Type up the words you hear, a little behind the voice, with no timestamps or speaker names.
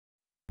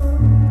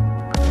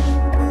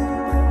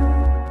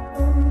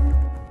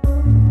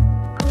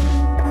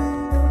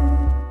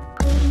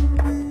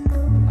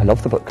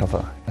love the book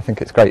cover. I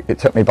think it's great. It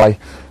took me by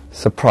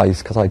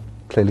surprise because I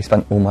clearly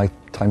spent all my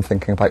time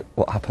thinking about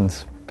what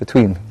happens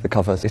between the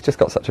covers. It's just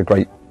got such a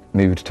great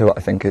mood to it.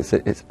 I think it's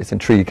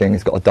intriguing.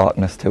 It's got a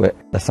darkness to it.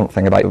 There's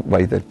something about the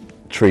way the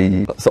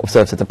tree sort of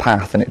serves as a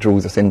path and it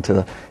draws us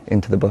into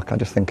the book. I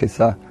just think it's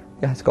got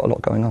a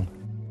lot going on.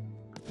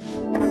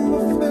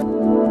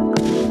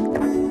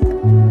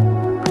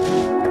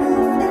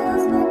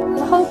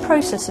 The whole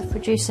process of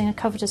producing a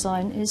cover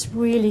design is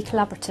really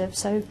collaborative.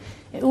 So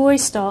it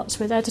always starts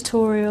with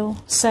editorial,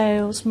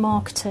 sales,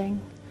 marketing,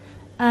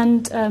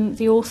 and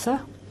the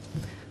author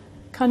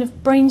kind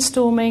of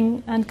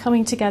brainstorming and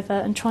coming together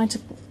and trying to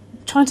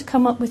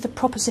come up with the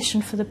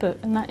proposition for the book,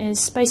 and that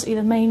is basically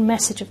the main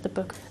message of the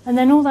book. And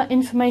then all that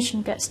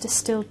information gets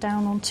distilled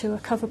down onto a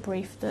cover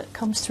brief that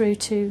comes through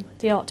to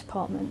the art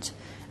department,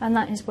 and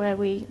that is where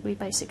we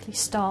basically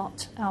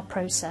start our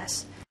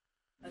process.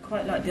 I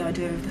quite like the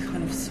idea of the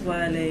kind of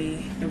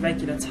swirly,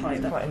 irregular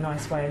type. Quite a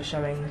nice way of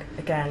showing,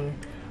 again,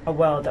 a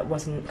world that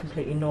wasn't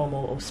completely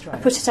normal or straight. I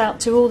put it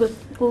out to all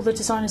the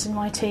designers in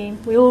my team.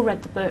 We all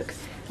read the book,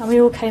 and we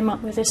all came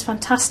up with this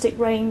fantastic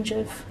range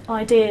of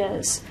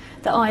ideas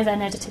that I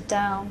then edited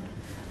down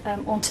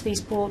onto these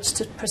boards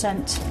to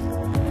present.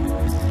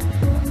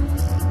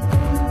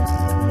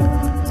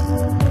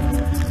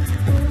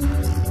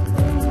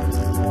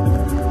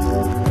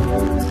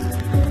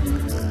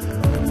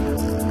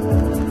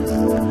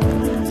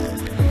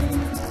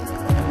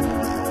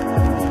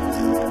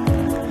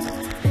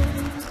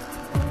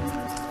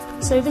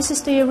 So this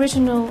is the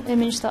original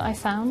image that I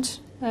found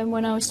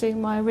when I was doing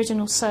my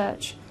original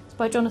search. It's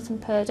by Jonathan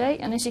Purday,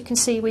 and as you can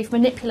see we've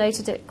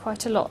manipulated it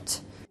quite a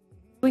lot.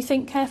 We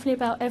think carefully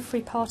about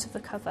every part of the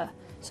cover,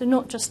 so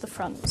not just the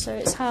front. So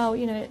it's how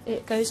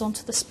it goes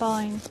onto the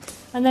spine,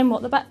 and then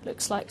what the back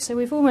looks like. So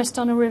we've almost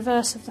done a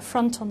reverse of the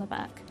front on the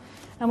back,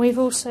 and we've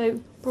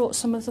also brought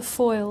some of the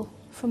foil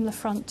from the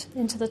front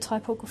into the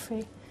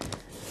typography.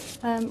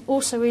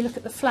 Also we look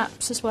at the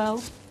flaps as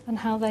well and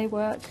how they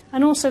work,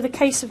 and also the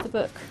case of the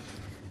book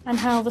and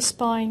how the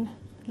spine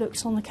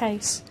looks on the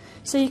case.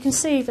 So you can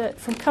see that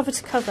from cover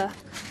to cover,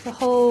 the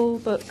whole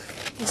book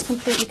is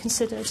completely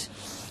considered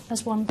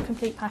as one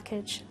complete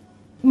package.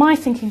 My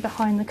thinking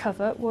behind the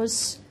cover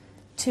was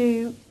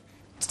to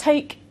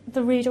take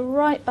the reader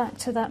right back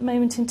to that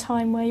moment in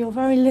time where you're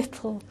very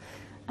little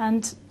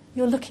and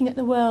you're looking at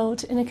the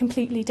world in a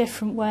completely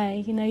different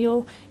way.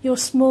 You're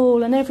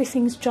small and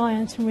everything's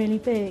giant and really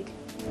big.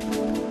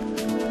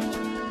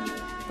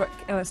 Book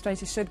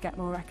illustrators should get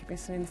more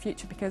recognition in the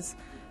future because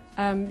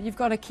you've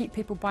got to keep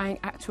people buying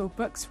actual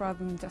books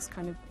rather than just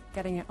kind of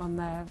getting it on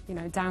their,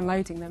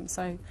 downloading them.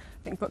 So I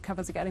think book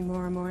covers are getting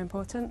more and more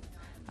important.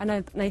 I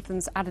know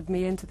Nathan's added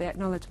me into the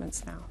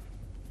acknowledgements now,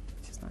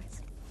 which is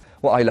nice.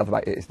 What I love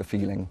about it is the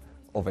feeling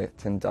of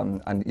it,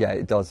 and yeah,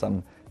 it does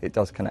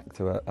connect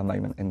to a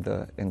moment in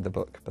the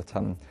book,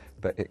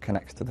 but it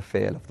connects to the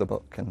feel of the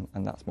book, and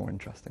that's more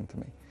interesting to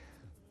me.